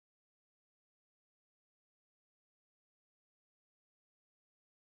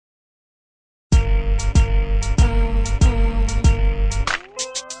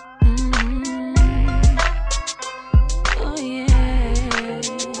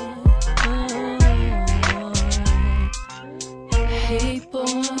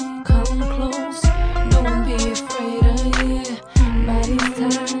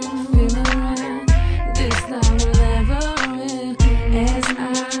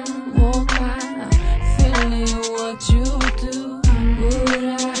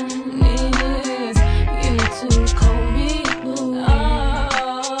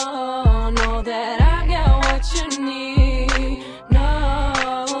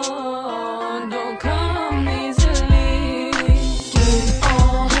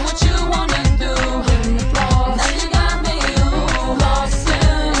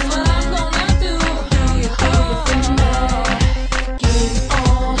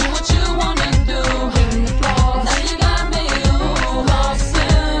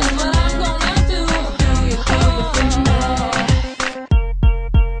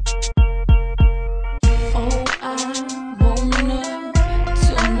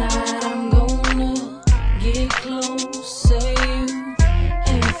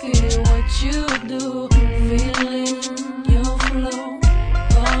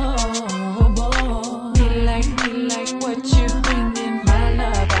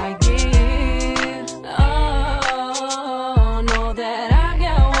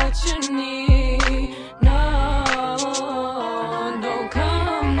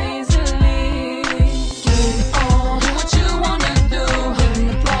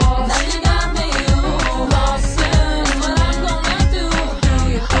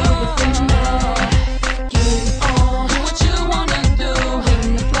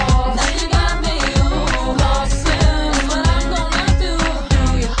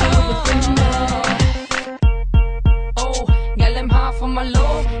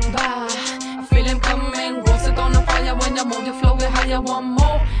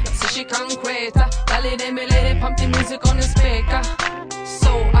she concrete. Dolly they me lady pump the music on the speaker.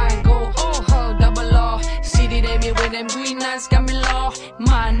 So I go, oh her double R. CD they me with them green eyes got me low.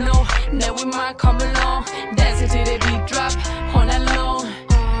 Man no, now we might come along. Dancing to the beat drop.